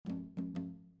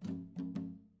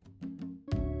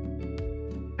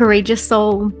Courageous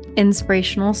soul,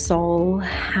 inspirational soul,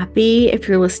 happy if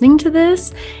you're listening to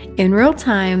this in real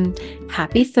time.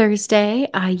 Happy Thursday.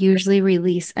 I usually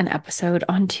release an episode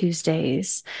on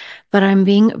Tuesdays, but I'm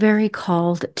being very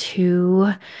called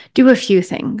to do a few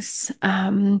things.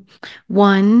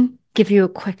 One, give you a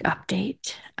quick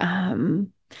update.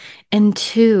 And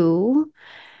two,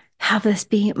 have this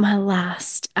be my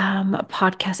last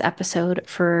podcast episode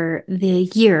for the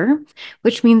year,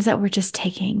 which means that we're just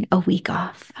taking a week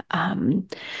off.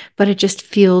 But it just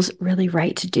feels really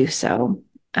right to do so.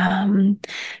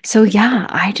 So yeah,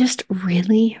 I just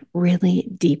really, really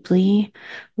deeply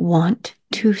want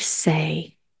to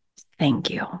say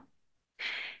thank you.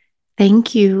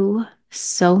 Thank you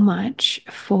so much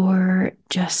for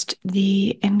just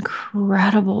the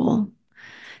incredible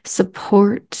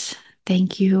support.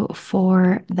 Thank you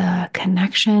for the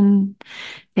connection.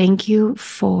 Thank you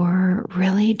for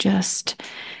really just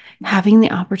having the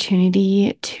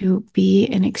opportunity to be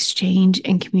in exchange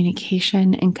and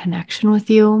communication and connection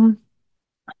with you.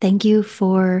 Thank you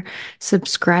for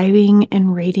subscribing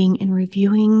and rating and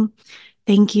reviewing.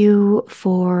 Thank you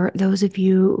for those of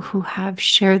you who have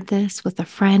shared this with a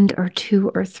friend or two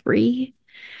or three.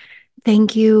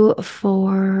 Thank you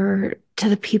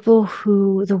to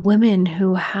the women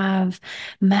who have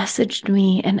messaged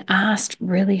me and asked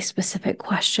really specific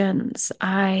questions.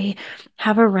 I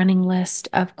have a running list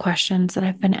of questions that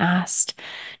I've been asked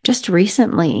just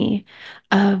recently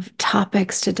of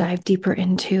topics to dive deeper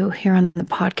into here on the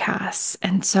podcast.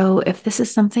 And so if this is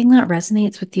something that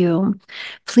resonates with you,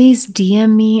 please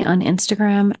DM me on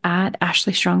Instagram at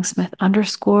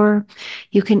 @AshleyStrongSmith_.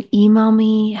 You can email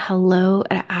me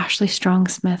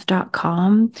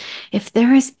hello@ashleystrongsmith.com. If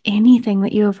there is anything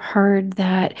that you have heard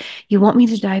that you want me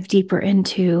to dive deeper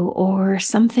into, or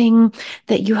something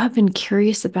that you have been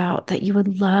curious about that you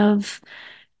would love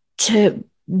to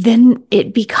then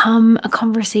it become a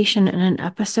conversation in an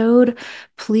episode,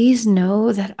 please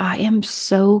know that I am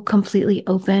so completely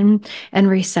open and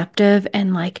receptive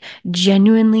and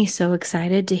genuinely so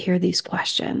excited to hear these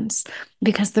questions.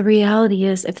 Because the reality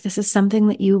is, if this is something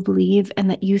that you believe and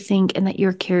that you think and that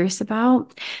you're curious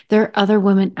about, there are other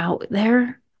women out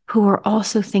there who are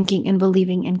also thinking and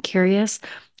believing and curious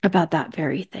about that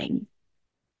very thing.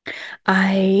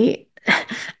 I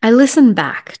I listen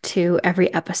back to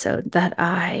every episode that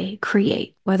I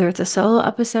create, whether it's a solo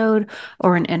episode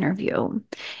or an interview.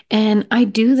 And I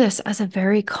do this as a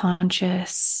very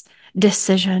conscious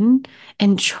decision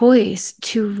and choice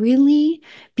to really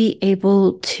be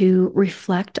able to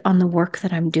reflect on the work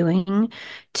that I'm doing,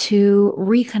 to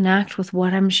reconnect with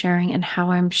what I'm sharing and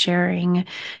how I'm sharing.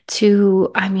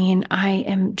 I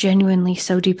am genuinely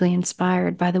so deeply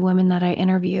inspired by the women that I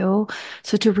interview.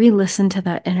 So to re-listen to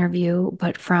that interview,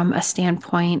 but from a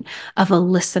standpoint of a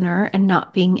listener and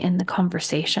not being in the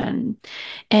conversation.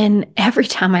 And every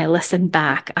time I listen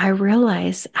back, I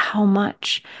realize how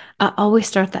much I always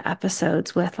start the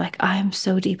episodes with I am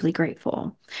so deeply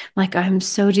grateful. I'm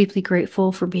so deeply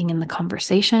grateful for being in the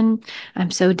conversation.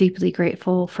 I'm so deeply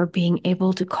grateful for being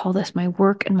able to call this my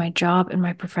work and my job and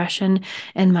my profession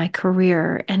and my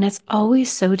career. And it's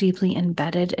always so deeply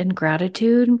embedded in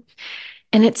gratitude.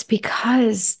 And it's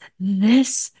because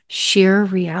this sheer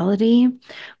reality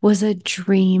was a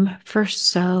dream for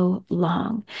so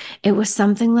long. It was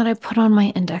something that I put on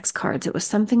my index cards. It was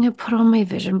something I put on my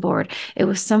vision board. It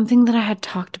was something that I had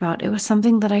talked about. It was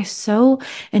something that I so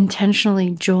intentionally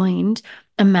joined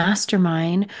a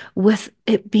mastermind with,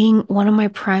 it being one of my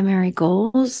primary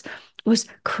goals was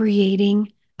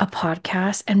creating a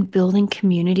podcast and building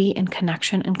community and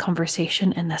connection and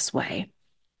conversation in this way.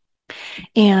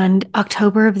 And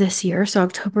October of this year, so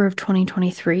October of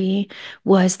 2023,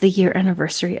 was the year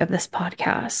anniversary of this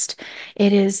podcast.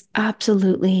 It is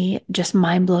absolutely just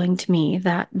mind-blowing to me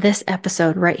that this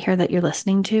episode right here that you're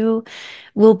listening to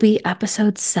will be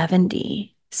episode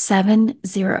 70. 70.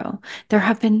 There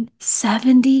have been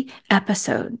 70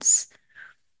 episodes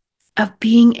of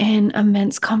being in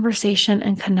immense conversation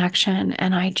and connection.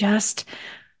 And I just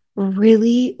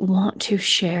really want to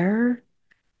share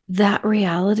that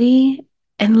reality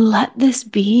and let this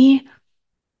be,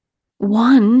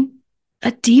 one,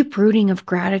 a deep rooting of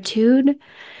gratitude,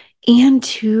 and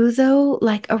two, though,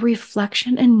 a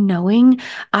reflection and knowing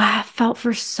I have felt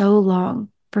for so long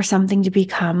for something to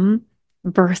become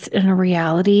birthed in a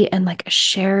reality and a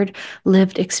shared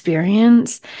lived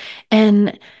experience.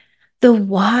 And the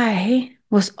why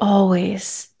was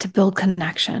always to build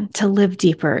connection, to live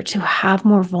deeper, to have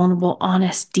more vulnerable,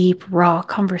 honest, deep, raw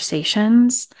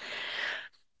conversations.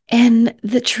 And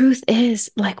the truth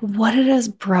is, like, what it has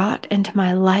brought into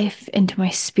my life, into my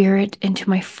spirit, into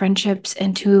my friendships,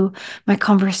 into my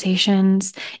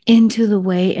conversations, into the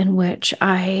way in which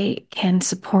I can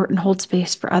support and hold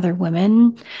space for other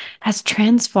women has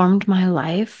transformed my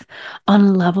life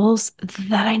on levels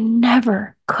that I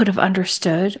never could have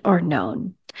understood or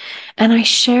known. And I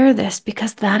share this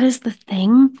because that is the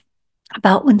thing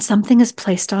about when something is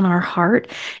placed on our heart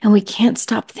and we can't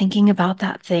stop thinking about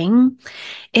that thing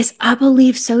is I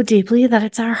believe so deeply that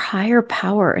it's our higher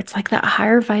power. It's like that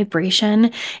higher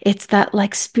vibration. It's that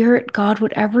like spirit, God,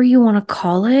 whatever you want to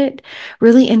call it,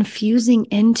 really infusing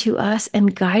into us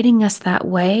and guiding us that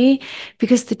way.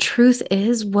 Because the truth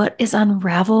is, what is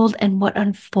unraveled and what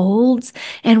unfolds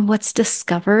and what's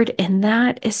discovered in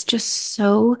that is just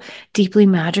so deeply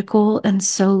magical and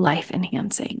so life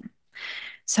enhancing.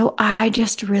 So I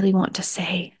just really want to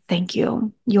say thank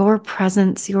you. Your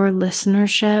presence, your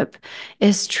listenership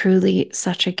is truly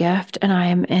such a gift. And I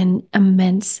am in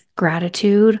immense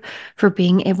gratitude for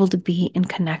being able to be in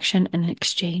connection and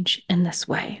exchange in this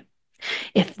way.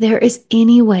 If there is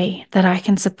any way that I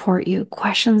can support you,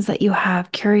 questions that you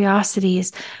have,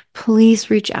 curiosities, please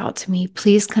reach out to me.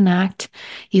 Please connect.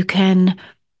 You can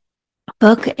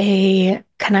book a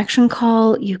connection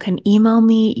call. You can email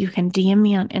me. You can DM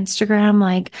me on Instagram.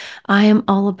 Like, I am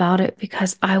all about it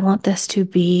because I want this to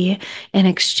be an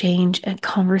exchange, a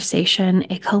conversation,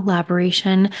 a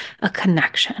collaboration, a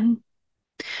connection.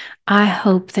 I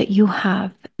hope that you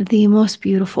have the most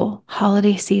beautiful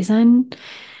holiday season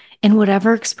in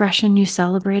whatever expression you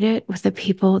celebrate it with the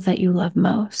people that you love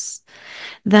most,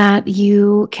 that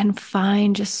you can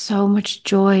find just so much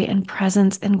joy and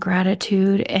presence and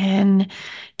gratitude in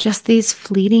just these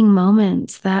fleeting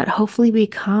moments that hopefully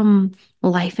become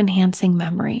life enhancing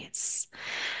memories.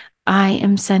 I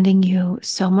am sending you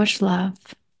so much love,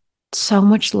 so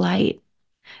much light,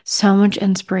 so much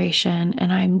inspiration,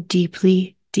 and I'm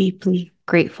deeply, deeply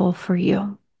grateful for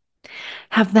you.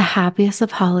 Have the happiest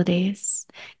of holidays.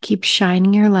 Keep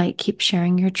shining your light, keep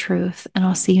sharing your truth, and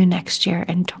I'll see you next year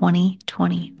in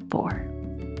 2024.